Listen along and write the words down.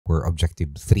for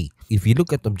Objective 3. If you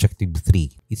look at Objective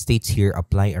 3, it states here,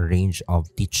 apply a range of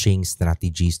teaching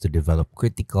strategies to develop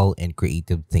critical and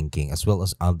creative thinking as well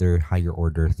as other higher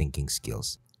order thinking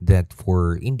skills. That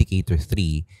for Indicator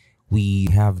 3,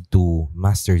 we have to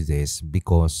master this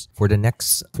because for the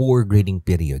next 4 grading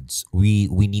periods, we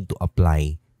need to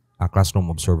apply a Classroom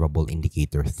Observable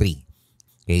Indicator 3.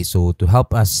 Okay, so to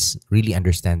help us really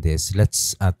understand this,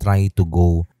 let's try to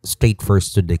go straight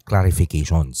first to the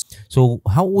clarifications. So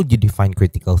how would you define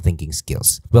critical thinking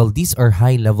skills? Well, these are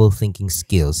high-level thinking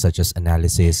skills such as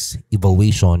analysis,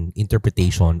 evaluation,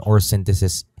 interpretation, or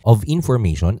synthesis of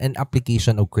information and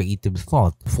application of creative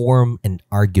thought, form an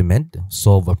argument,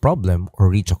 solve a problem, or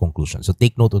reach a conclusion. So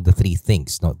take note of the 3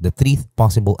 things, the 3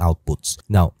 possible outputs.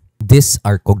 Now, these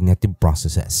are cognitive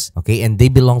processes, okay, and they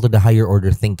belong to the higher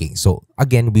order thinking. So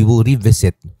again, we will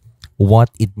revisit what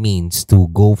it means to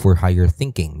go for higher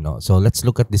thinking. So let's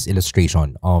look at this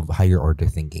illustration of higher order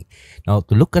thinking. Now,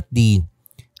 to look at the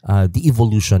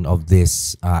evolution of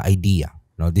this idea,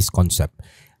 this concept,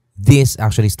 this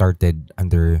actually started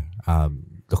under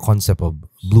the concept of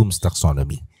Bloom's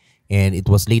taxonomy, and it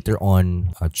was later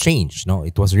on changed.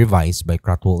 It was revised by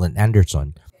Cratwell and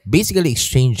Anderson, basically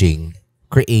exchanging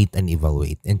create and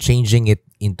evaluate and changing it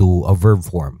into a verb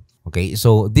form. Okay,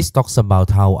 so this talks about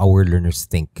how our learners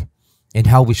think and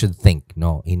how we should think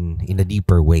in a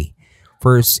deeper way.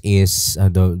 First is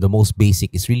the most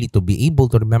basic is really to be able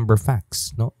to remember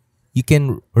facts. You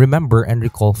can remember and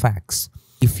recall facts.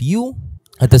 If you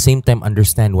at the same time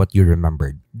understand what you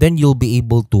remembered, then you'll be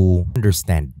able to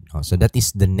understand. So that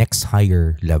is the next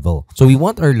higher level. So we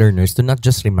want our learners to not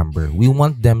just remember, we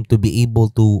want them to be able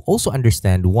to also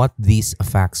understand what these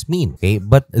facts mean. Okay,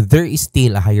 but there is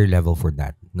still a higher level for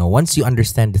that. Now, once you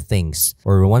understand the things,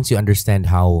 or once you understand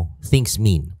how things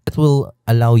mean, that will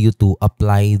allow you to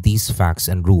apply these facts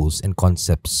and rules and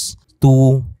concepts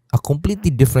to a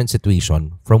completely different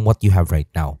situation from what you have right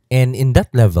now. And in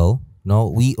that level,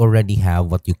 we already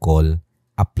have what you call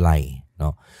apply.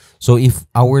 So if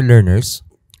our learners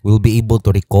will be able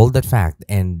to recall that fact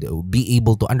and be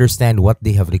able to understand what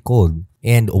they have recalled,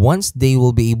 and once they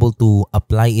will be able to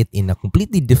apply it in a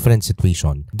completely different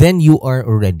situation, then you are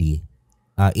already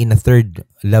in a 3rd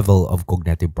level of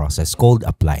cognitive process called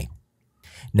apply.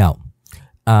 Now,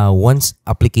 once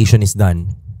application is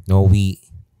done, we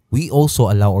also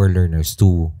allow our learners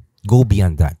to go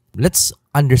beyond that. Let's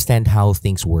understand how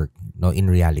things work in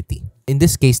reality. In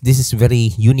this case, this is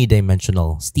very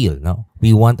unidimensional still.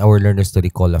 We want our learners to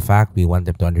recall a fact. We want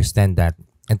them to understand that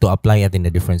and to apply it in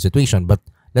a different situation. But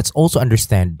let's also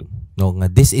understand,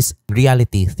 this is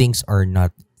reality. Things are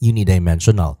not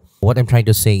unidimensional. What I'm trying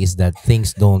to say is that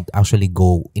things don't actually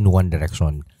go in one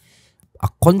direction. A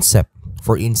concept,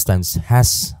 for instance,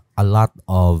 has a lot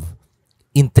of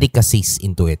intricacies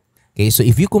into it. Okay, so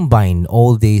if you combine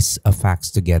all these facts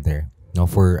together,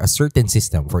 for a certain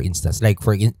system, for instance, like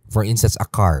for instance, a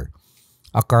car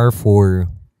for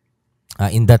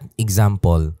in that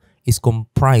example is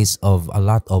comprised of a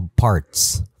lot of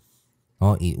parts.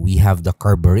 We have the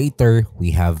carburetor,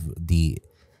 we have the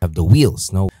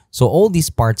wheels. So all these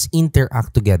parts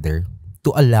interact together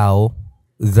to allow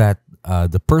that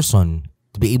the person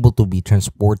to be able to be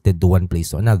transported to one place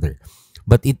to another.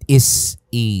 But it is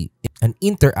an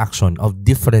interaction of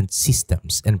different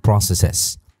systems and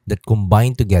processes that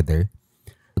combine together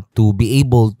to be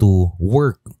able to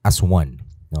work as one.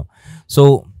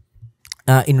 So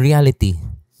in reality,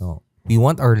 we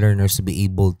want our learners to be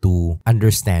able to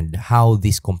understand how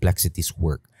these complexities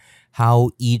work, how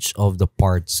each of the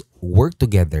parts work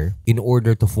together in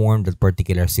order to form that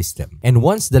particular system. And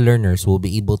once the learners will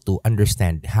be able to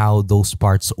understand how those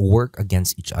parts work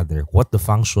against each other, what the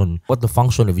function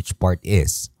of each part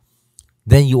is,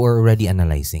 then you are already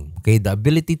analyzing. Okay, the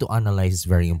ability to analyze is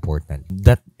very important.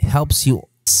 That helps you.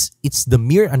 It's the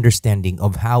mere understanding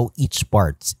of how each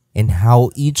part and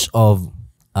how each of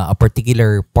a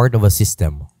particular part of a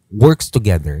system works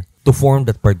together to form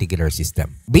that particular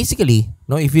system. Basically,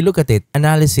 if you look at it,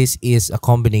 analysis is a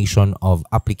combination of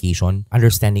application,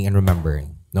 understanding, and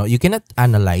remembering. You cannot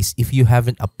analyze if you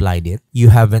haven't applied it, you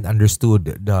haven't understood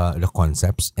the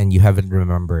concepts, and you can't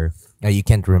remember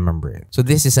it. So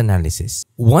this is analysis.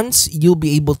 Once you'll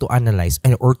be able to analyze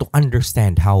or to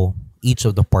understand how each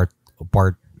of the part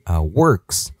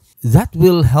works, that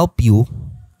will help you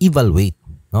evaluate.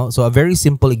 So a very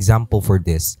simple example for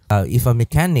this, if a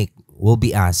mechanic will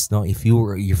be asked, if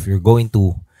you're going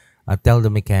to tell the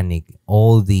mechanic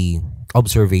all the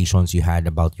observations you had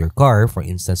about your car. For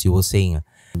instance, you will say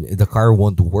the car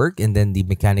won't work, and then the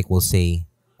mechanic will say,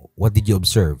 what did you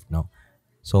observe?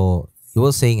 So you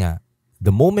will say,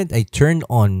 the moment I turn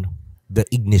on the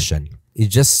ignition, it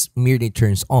just merely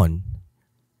turns on,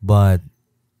 but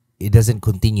it doesn't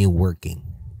continue working.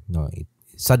 No, it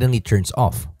suddenly turns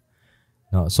off.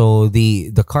 No, so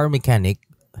the car mechanic,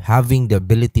 having the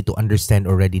ability to understand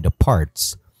already the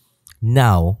parts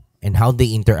now and how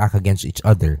they interact against each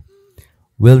other,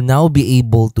 will now be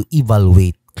able to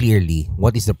evaluate clearly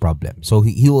what is the problem. So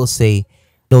he will say,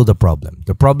 know the problem.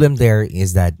 The problem there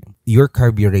is that your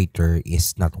carburetor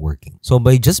is not working. So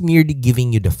by just merely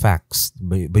giving you the facts,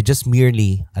 by just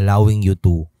merely allowing you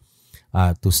to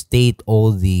state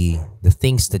all the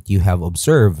things that you have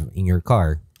observed in your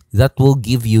car, that will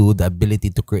give you the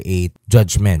ability to create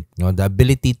judgment, the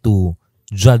ability to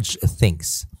judge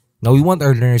things. Now, we want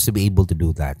our learners to be able to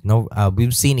do that. Now,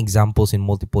 we've seen examples in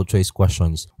multiple choice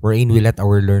questions wherein we let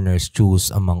our learners choose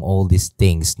among all these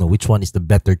things. Now, which one is the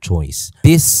better choice?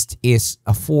 This is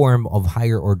a form of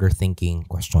higher order thinking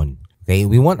question. Okay,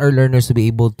 we want our learners to be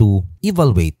able to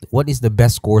evaluate what is the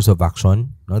best course of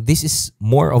action. Now, this is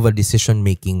more of a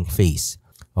decision-making phase.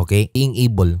 Okay, being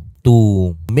able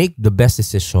to make the best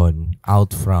decision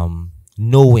out from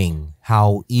knowing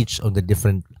how each of the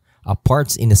different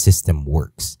parts in a system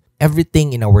works.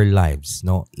 Everything in our lives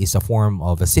is a form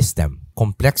of a system.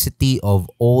 Complexity of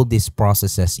all these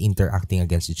processes interacting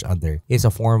against each other is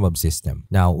a form of system.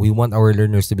 Now, we want our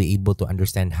learners to be able to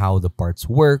understand how the parts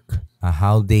work,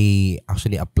 how they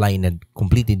actually apply in a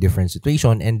completely different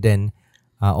situation, and then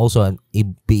also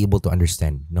be able to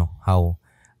understand how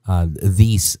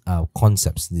these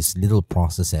concepts, these little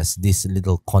processes, these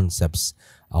little concepts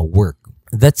work.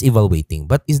 That's evaluating.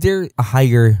 But is there a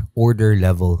higher order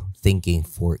level thinking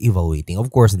for evaluating? Of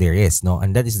course there is,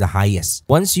 and that is the highest.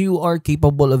 Once you are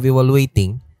capable of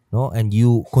evaluating, and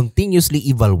you continuously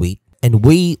evaluate and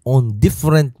weigh on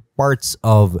different parts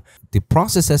of the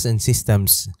processes and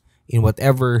systems in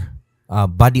whatever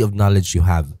body of knowledge you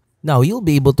have, now you'll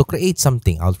be able to create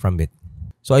something out from it.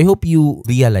 So I hope you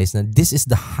realize that this is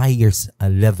the highest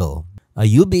level.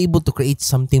 You'll be able to create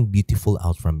something beautiful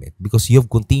out from it because you have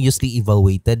continuously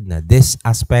evaluated na this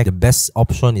aspect, the best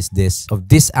option is this. Of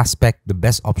this aspect, the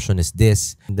best option is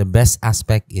this. The best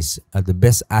aspect is the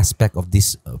best aspect of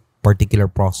this particular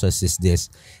process is this.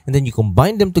 And then you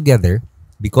combine them together.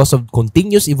 Because of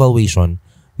continuous evaluation,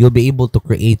 you'll be able to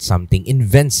create something,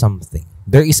 invent something.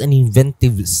 There is an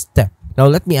inventive step. Now,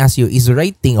 let me ask you, is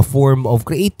writing a form of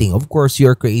creating? Of course,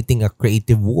 you're creating a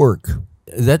creative work.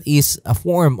 That is a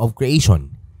form of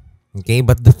creation. Okay,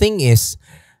 but the thing is,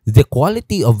 the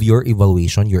quality of your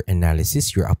evaluation, your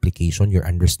analysis, your application, your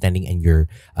understanding, and your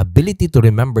ability to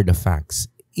remember the facts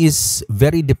is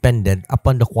very dependent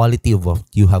upon the quality of what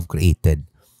you have created.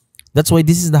 That's why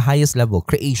this is the highest level,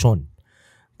 creation.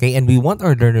 Okay, and we want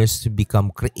our learners to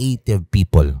become creative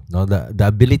people. The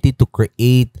ability to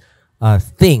create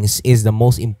things is the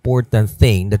most important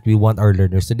thing that we want our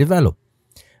learners to develop.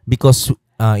 Because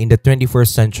in the 21st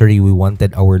century, we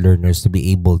wanted our learners to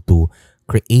be able to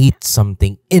create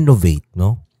something, innovate,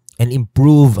 and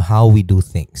improve how we do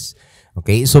things.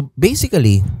 Okay, so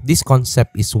basically, this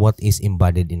concept is what is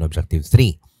embodied in Objective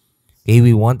 3. Okay,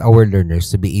 we want our learners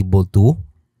to be able to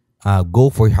go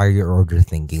for higher order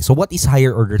thinking. So what is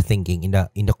higher order thinking in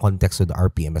the context of the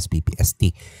RPMS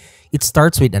PPST? It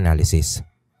starts with analysis.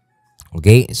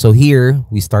 Okay, so here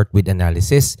we start with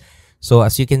analysis. So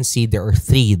as you can see, there are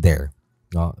three there.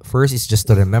 First is just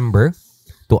to remember,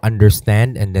 to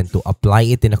understand, and then to apply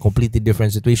it in a completely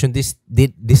different situation. This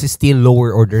is still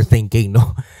lower order thinking,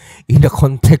 in the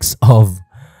context of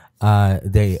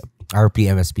the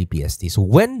RPMS PPST. So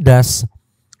when does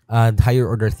higher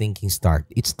order thinking start?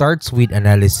 It starts with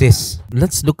analysis.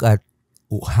 Let's look at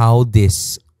how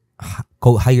this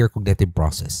higher cognitive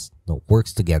process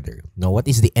works together. Now, what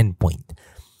is the end point?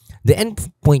 The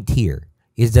end point here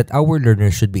is that our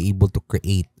learners should be able to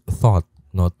create thought,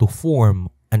 to form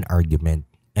an argument.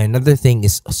 Another thing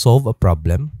is solve a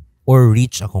problem or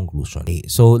reach a conclusion. Okay,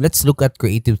 so let's look at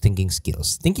creative thinking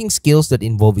skills. Thinking skills that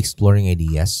involve exploring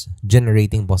ideas,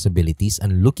 generating possibilities,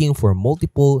 and looking for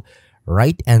multiple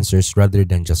right answers rather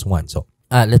than just one. So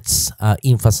let's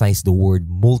emphasize the word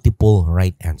multiple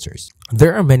right answers.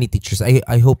 There are many teachers.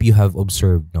 I hope you have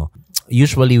observed.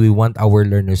 Usually we want our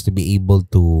learners to be able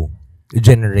to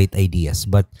generate ideas,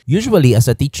 but usually as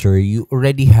a teacher, you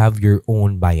already have your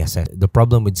own biases. The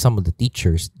problem with some of the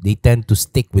teachers, they tend to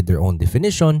stick with their own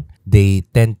definition. They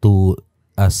tend to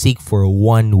seek for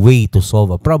one way to solve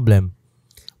a problem.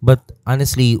 But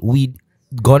honestly,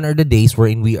 gone are the days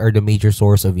wherein we are the major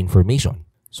source of information.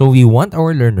 So we want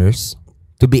our learners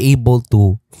to be able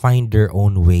to find their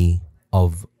own way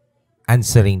of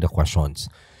answering the questions.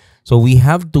 So we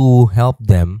have to help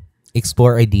them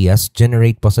explore ideas,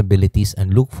 generate possibilities,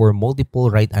 and look for multiple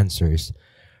right answers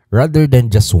rather than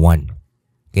just one.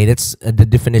 Okay, that's the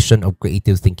definition of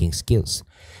creative thinking skills.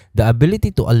 The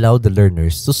ability to allow the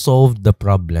learners to solve the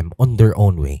problem on their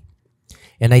own way.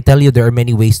 And I tell you, there are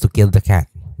many ways to kill the cat.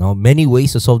 No, many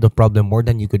ways to solve the problem, more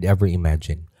than you could ever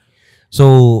imagine.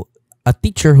 So a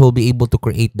teacher who will be able to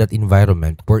create that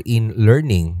environment wherein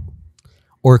learning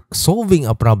or solving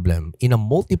a problem in a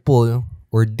multiple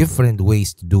or different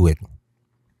ways to do it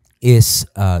is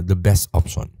the best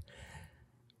option.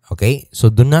 Okay, so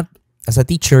do not, as a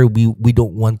teacher, we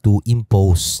don't want to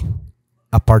impose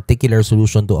a particular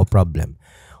solution to a problem.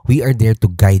 We are there to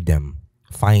guide them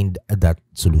find that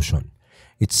solution.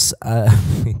 It's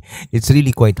it's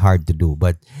really quite hard to do,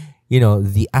 but you know,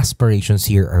 the aspirations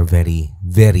here are very,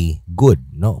 very good,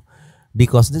 no?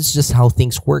 Because this is just how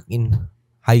things work in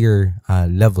higher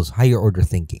levels, higher order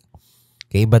thinking.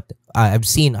 Okay, but I've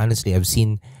seen, honestly, I've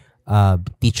seen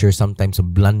teachers sometimes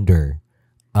blunder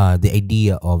the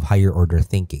idea of higher order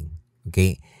thinking.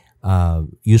 Okay,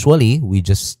 usually we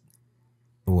just,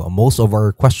 most of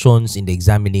our questions in the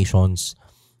examinations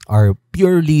are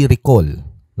purely recall,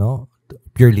 no?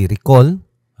 Purely recall.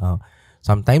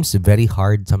 Sometimes very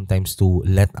hard sometimes to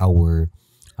let our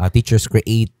teachers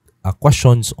create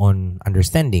questions on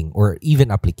understanding or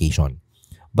even application.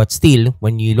 But still,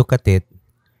 when you look at it,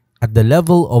 at the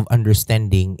level of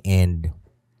understanding and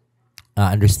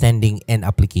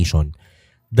application,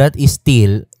 that is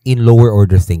still in lower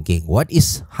order thinking. What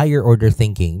is higher order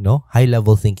thinking? No, high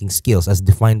level thinking skills, as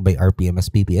defined by RPMS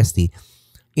PPST,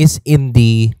 is in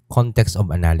the context of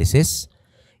analysis,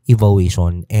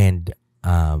 evaluation, and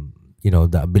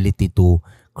the ability to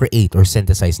create or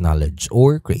synthesize knowledge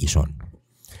or creation.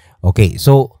 Okay,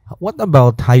 so what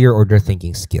about higher order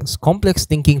thinking skills? Complex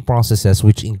thinking processes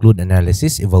which include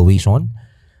analysis, evaluation.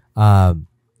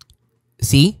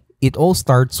 See, it all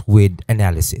starts with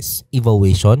analysis,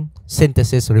 evaluation,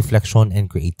 synthesis, reflection, and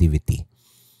creativity.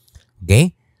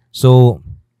 Okay, so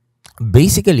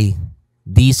basically,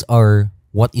 these are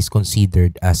what is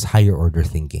considered as higher order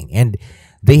thinking, and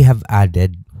they have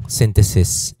added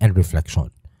synthesis and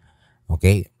reflection.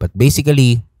 Okay, but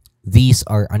basically, these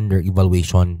are under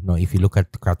evaluation. Now, if you look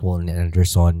at Cratwell and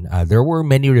Anderson, there were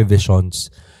many revisions.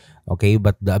 Okay,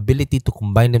 but the ability to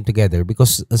combine them together,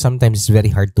 because sometimes it's very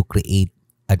hard to create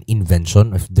an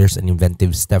invention if there's an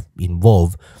inventive step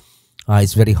involved.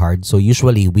 It's very hard. So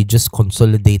usually we just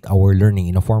consolidate our learning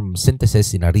in a form of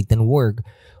synthesis in a written work,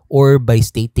 or by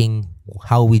stating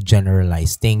how we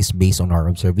generalize things based on our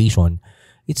observation.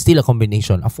 It's still a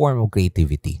combination, a form of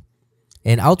creativity.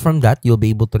 And out from that, you'll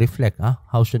be able to reflect,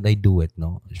 how should I do it?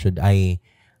 No, should I,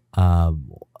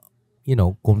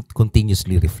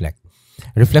 continuously reflect?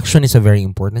 Reflection is a very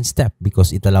important step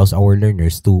because it allows our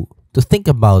learners to think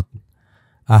about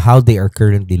how they are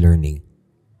currently learning.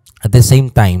 At the same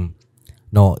time,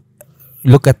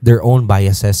 look at their own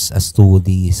biases as to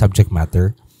the subject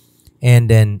matter, and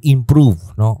then improve,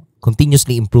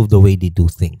 continuously improve the way they do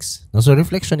things. So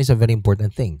reflection is a very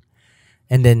important thing.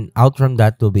 And then out from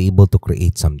that, we'll be able to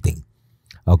create something.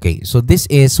 Okay, so this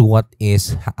is what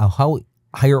is how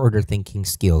higher order thinking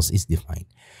skills is defined.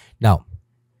 Now,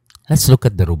 let's look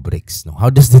at the rubrics. How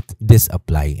does this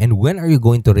apply? And when are you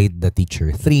going to rate the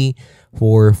teacher? 3,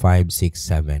 4, 5, 6,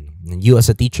 7. And you as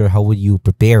a teacher, how would you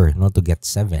prepare to get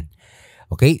 7?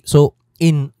 Okay, so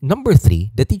in number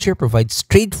 3, the teacher provides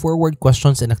straightforward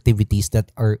questions and activities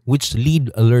which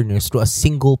lead learners to a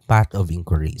single path of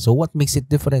inquiry. So what makes it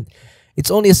different? It's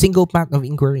only a single path of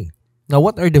inquiry. Now,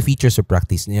 what are the features of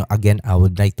practice? Again, I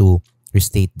would like to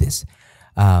restate this.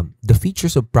 The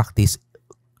features of practice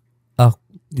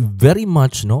very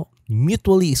much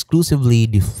mutually exclusively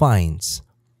defines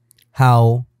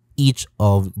how each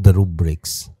of the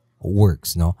rubrics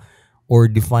works, or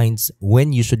defines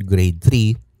when you should grade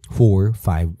 3, 4,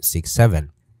 5, 6,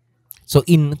 7. So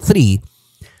in 3,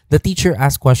 the teacher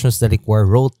asks questions that require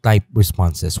role-type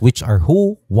responses, which are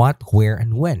who, what, where,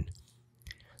 and when.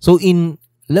 So in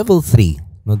level 3,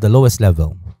 the lowest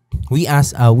level, we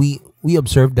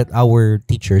observe that our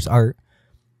teachers are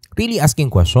really asking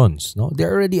questions.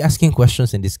 They're already asking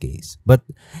questions in this case, but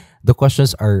the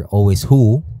questions are always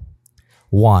who,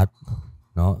 what,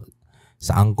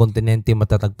 saang kontinente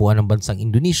matatagpuan ng bansang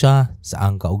Indonesia,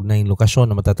 saang kaugnayang lokasyon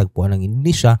na matatagpuan ng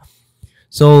Indonesia.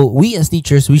 So we as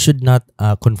teachers, we should not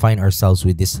confine ourselves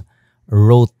with these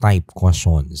row-type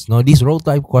questions. These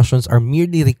row-type questions are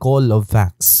merely recall of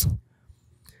facts.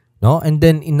 And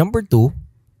then in number 2,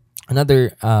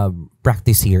 another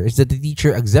practice here is that the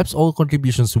teacher accepts all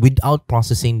contributions without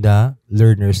processing the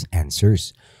learner's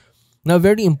answers. Now, a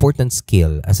very important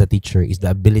skill as a teacher is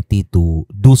the ability to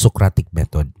do Socratic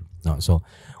method. So,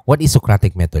 what is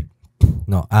Socratic method?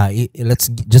 No,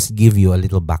 just give you a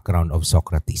little background of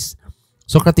Socrates.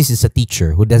 Socrates is a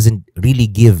teacher who doesn't really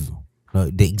give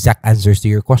the exact answers to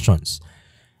your questions.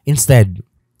 Instead,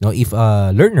 if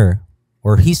a learner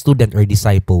or his student or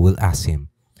disciple will ask him,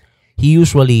 he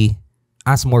usually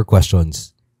asks more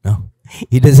questions. No,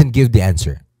 he doesn't give the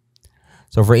answer.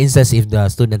 So, for instance, if the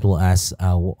student will ask,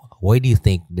 "Why do you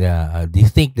think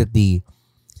that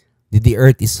the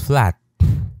Earth is flat?"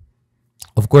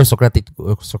 Of course,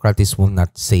 Socrates will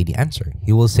not say the answer.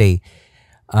 He will say,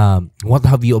 "What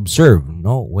have you observed?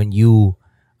 No, when you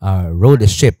rode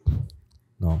a ship,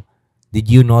 no, did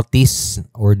you notice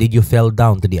or did you fell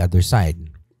down to the other side?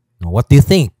 No, what do you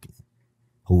think?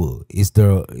 Is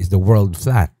the world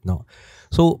flat?" No,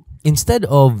 so instead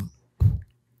of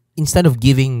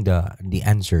giving the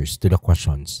answers to the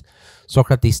questions,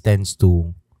 Socrates tends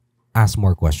to ask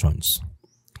more questions.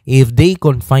 If they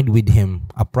confide with him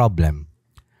a problem,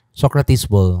 Socrates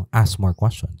will ask more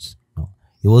questions. No?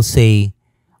 He will say,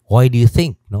 "Why do you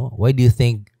think? No, why do you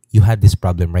think you had this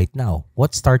problem right now?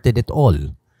 What started it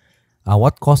all?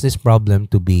 What caused this problem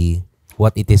to be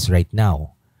what it is right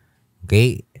now?"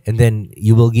 Okay, and then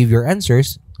you will give your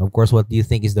answers. Of course, what do you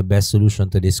think is the best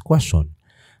solution to this question,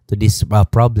 to this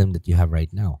problem that you have right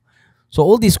now? So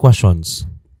all these questions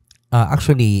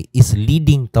actually is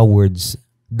leading towards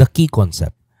the key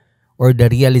concept or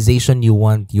the realization you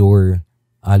want your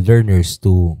learners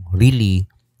to really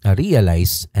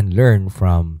realize and learn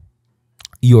from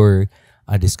your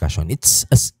discussion. It's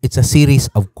a series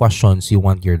of questions you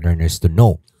want your learners to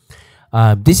know.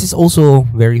 This is also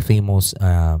very famous,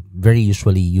 very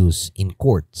usually used in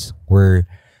courts, where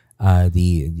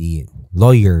the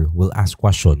lawyer will ask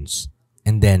questions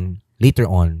and then later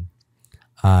on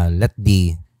let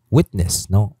the witness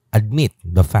admit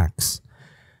the facts,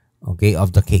 okay,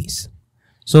 of the case.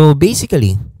 So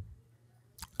basically,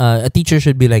 a teacher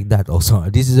should be like that also.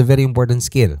 This is a very important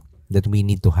skill that we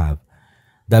need to have.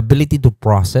 The ability to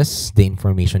process the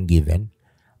information given.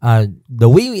 The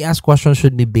way we ask questions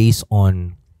should be based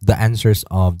on the answers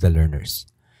of the learners.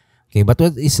 Okay, but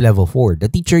what is level 4? The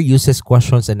teacher uses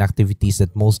questions and activities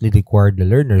that mostly require the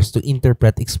learners to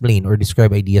interpret, explain, or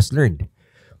describe ideas learned.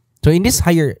 So in this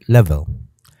higher level,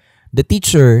 the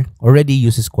teacher already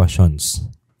uses questions,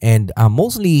 and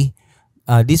mostly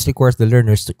this requires the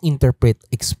learners to interpret,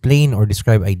 explain, or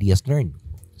describe ideas learned.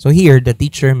 So here, the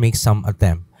teacher makes some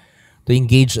attempt to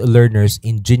engage learners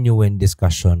in genuine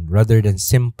discussion rather than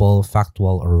simple,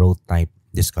 factual, or rote type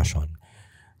discussion.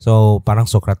 So, parang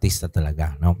Socrates na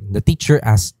talaga. Now, the teacher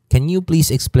asks, "Can you please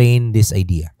explain this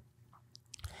idea?"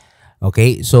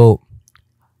 Okay, so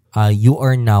you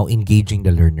are now engaging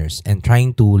the learners and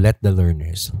trying to let the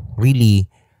learners really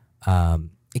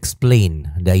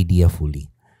explain the idea fully.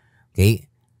 Okay,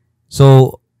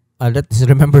 so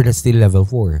remember that's still level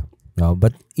 4. No?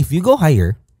 But if you go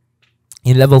higher,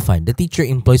 in level 5, the teacher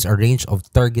employs a range of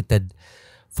targeted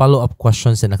follow-up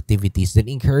questions and activities that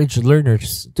encourage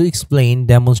learners to explain,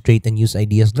 demonstrate, and use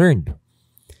ideas learned.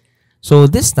 So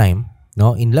this time,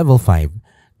 in level 5,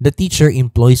 the teacher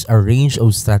employs a range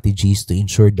of strategies to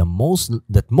ensure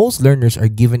that most learners are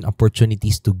given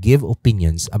opportunities to give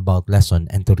opinions about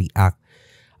lesson and to react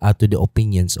to the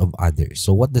opinions of others.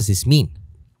 So what does this mean?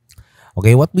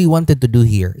 Okay, what we wanted to do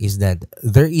here is that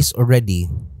there is already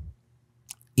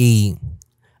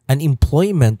an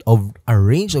employment of a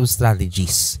range of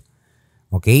strategies.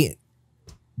 Okay,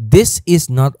 this is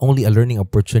not only a learning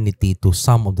opportunity to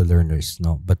some of the learners,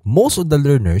 but most of the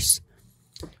learners,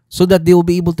 so that they will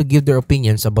be able to give their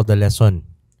opinions about the lesson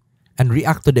and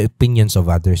react to the opinions of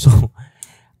others. So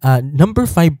number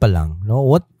 5 pa lang,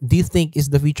 what do you think is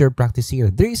the future practice here?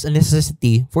 There is a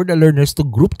necessity for the learners to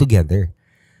group together.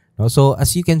 So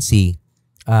as you can see,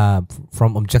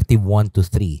 from objective 1 to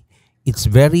 3, it's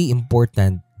very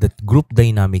important that group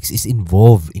dynamics is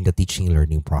involved in the teaching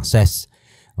learning process.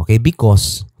 Okay,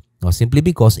 simply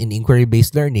because in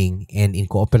inquiry-based learning and in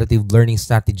cooperative learning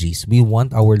strategies, we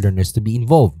want our learners to be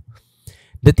involved.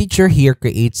 The teacher here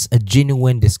creates a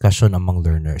genuine discussion among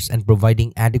learners and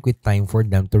providing adequate time for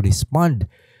them to respond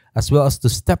as well as to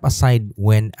step aside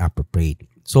when appropriate.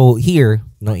 So here,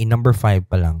 in number 5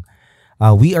 pa lang,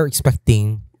 we are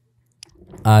expecting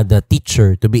the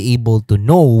teacher to be able to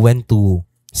know when to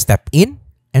step in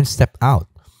and step out,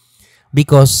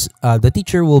 because the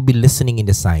teacher will be listening in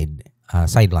the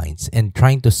sidelines and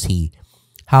trying to see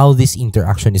how this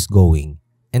interaction is going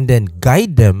and then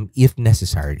guide them if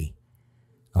necessary.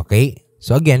 Okay,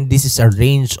 so again, this is a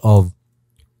range of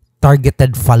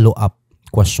targeted follow-up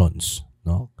questions.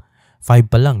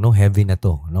 5 pa lang, heavy na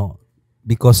to,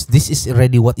 because this is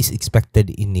already what is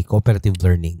expected in a cooperative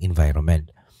learning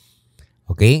environment.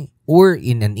 okay, or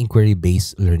in an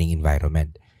inquiry-based learning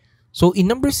environment. So in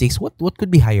number 6, what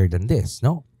could be higher than this?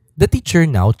 No, the teacher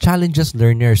now challenges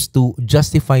learners to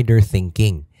justify their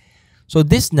thinking. So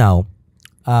this now,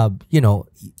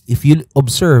 if you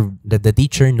observe that the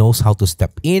teacher knows how to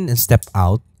step in and step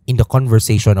out in the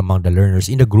conversation among the learners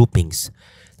in the groupings,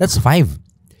 that's 5.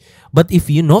 But if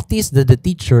you notice that the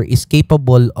teacher is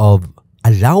capable of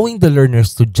allowing the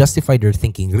learners to justify their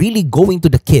thinking, really going for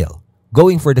the kill,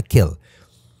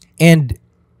 and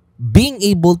being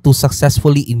able to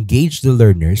successfully engage the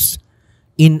learners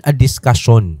in a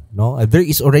discussion, no, there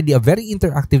is already a very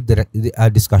interactive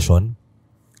discussion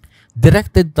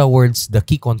directed towards the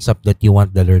key concept that you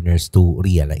want the learners to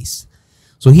realize.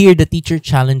 So here, the teacher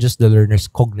challenges the learners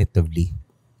cognitively.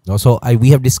 No? So we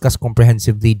have discussed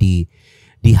comprehensively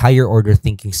the higher order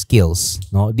thinking skills.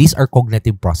 No? These are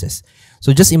cognitive process.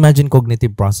 So just imagine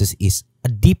cognitive process is a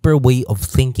deeper way of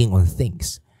thinking on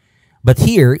things. But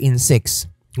here in 6,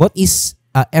 what is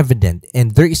evident,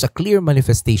 and there is a clear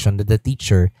manifestation that the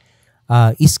teacher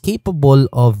is capable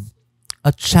of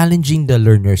challenging the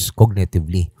learners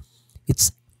cognitively.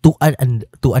 It's to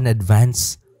an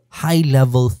advanced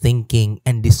high-level thinking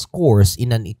and discourse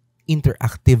in an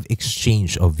interactive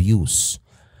exchange of views.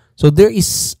 So there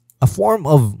is a form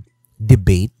of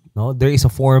debate, no? There is a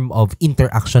form of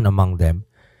interaction among them.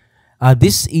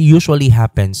 This usually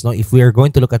happens, no? If we are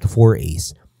going to look at the 4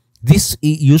 A's, this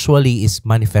usually is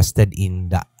manifested in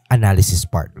the analysis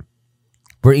part,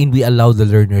 wherein we allow the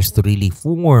learners to really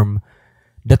form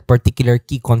that particular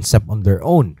key concept on their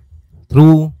own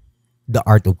through the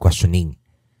art of questioning.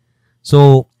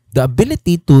 So the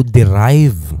ability to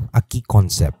derive a key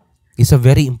concept is a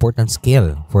very important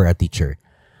skill for a teacher.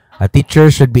 A teacher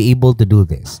should be able to do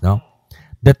this. No?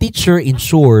 The teacher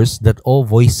ensures that all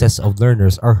voices of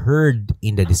learners are heard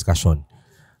in the discussion.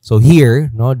 So here,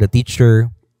 no, the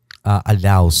teacher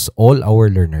allows all our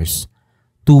learners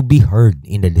to be heard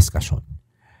in the discussion.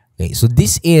 Okay, so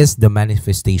this is the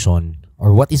manifestation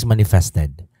or what is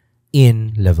manifested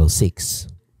in level 6.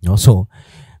 No? So,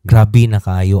 grabe na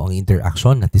kayo ang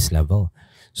interaction at this level.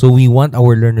 So we want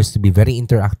our learners to be very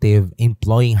interactive,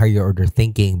 employing higher order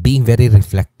thinking, being very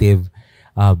reflective,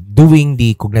 doing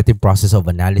the cognitive process of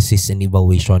analysis and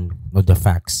evaluation of the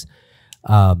facts.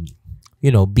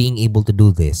 Being able to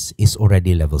do this is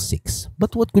already level 6.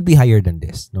 But what could be higher than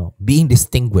this? No, being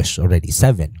distinguished already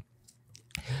 7.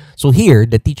 So here,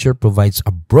 the teacher provides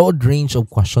a broad range of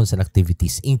questions and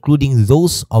activities, including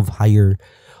those of higher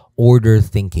order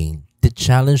thinking, to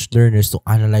challenge learners to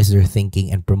analyze their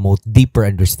thinking and promote deeper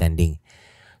understanding.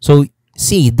 So,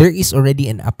 see, there is already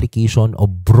an application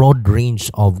of broad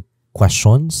range of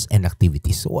questions and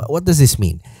activities. So, what does this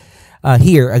mean?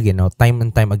 Here, again, time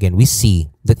and time again, we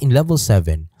see that in level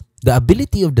 7, the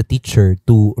ability of the teacher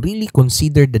to really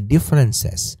consider the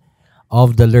differences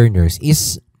of the learners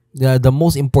is the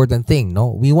most important thing. No,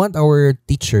 we want our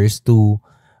teachers to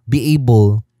be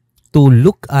able to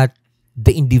look at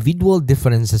the individual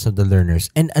differences of the learners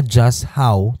and adjust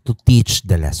how to teach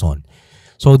the lesson.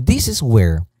 So this is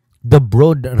where the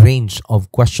broad range of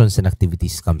questions and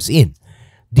activities comes in.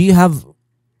 Do you have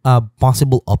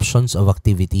possible options of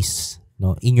activities,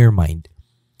 no, in your mind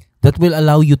that will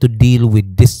allow you to deal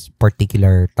with this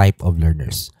particular type of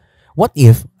learners? What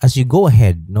if, as you go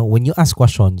ahead, no, when you ask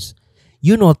questions,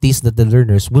 you notice that the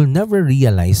learners will never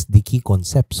realize the key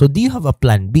concept? So do you have a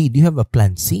plan B? Do you have a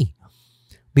plan C?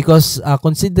 Because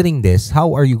considering this,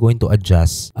 how are you going to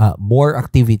adjust more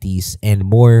activities and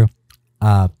more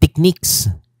techniques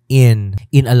in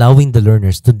allowing the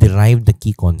learners to derive the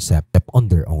key concept on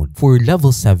their own? For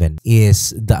level 7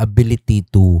 is the ability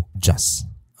to adjust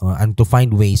and to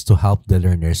find ways to help the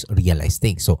learners realize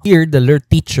things. So here, the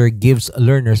teacher gives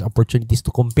learners opportunities to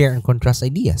compare and contrast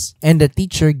ideas. And the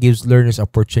teacher gives learners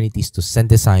opportunities to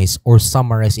synthesize or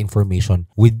summarize information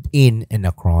within and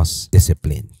across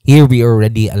discipline. Here, we are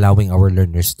already allowing our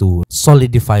learners to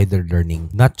solidify their learning,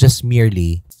 not just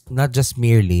merely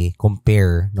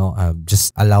compare,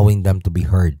 just allowing them to be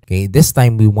heard. Okay, this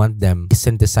time we want them to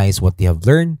synthesize what they have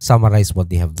learned, summarize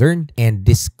what they have learned, and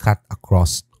this cut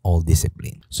across all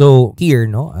discipline. So here,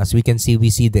 as we can see,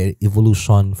 we see the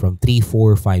evolution from 3,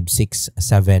 4, 5, 6,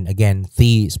 7. Again,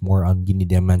 3 is more on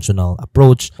unidimensional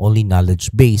approach, only knowledge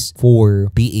based.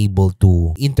 4, be able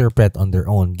to interpret on their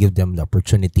own, give them the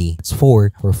opportunity. It's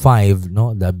 4. For 5,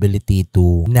 the ability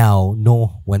to now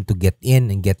know when to get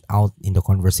in and get out in the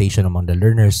conversation among the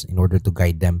learners in order to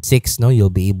guide them. 6,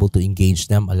 you'll be able to engage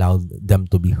them, allow them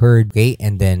to be heard, okay,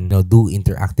 and then do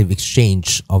interactive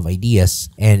exchange of ideas.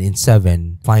 And in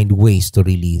 7, find ways to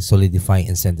really solidify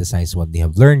and synthesize what they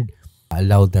have learned.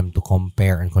 allow them to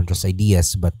compare and contrast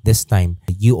ideas, but this time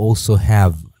you also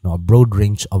have a broad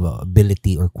range of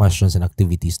ability or questions and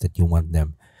activities that you want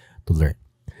them to learn.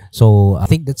 So I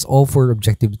think that's all for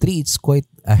objective 3. It's quite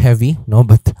heavy, no,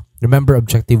 but remember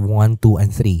objective 1, 2,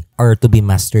 and 3 are to be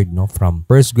mastered, no, from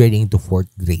first grading to fourth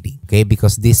grading. Okay,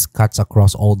 because this cuts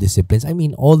across all disciplines. I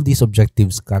mean, all these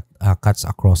objectives cuts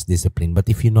across discipline. But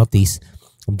if you notice,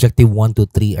 objective 1 to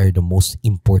 3 are the most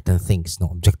important things. No,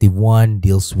 objective 1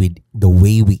 deals with the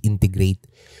way we integrate.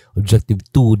 Objective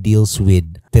 2 deals with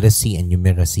literacy and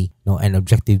numeracy. No, and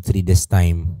objective 3 this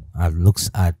time looks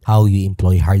at how you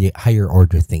employ higher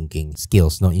order thinking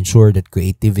skills. Now, ensure that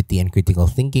creativity and critical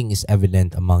thinking is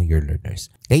evident among your learners.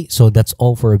 Okay, so that's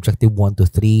all for objective 1 to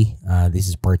 3. This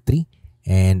is part 3.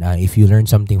 And if you learned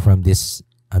something from this,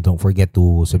 don't forget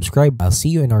to subscribe. I'll see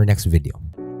you in our next video.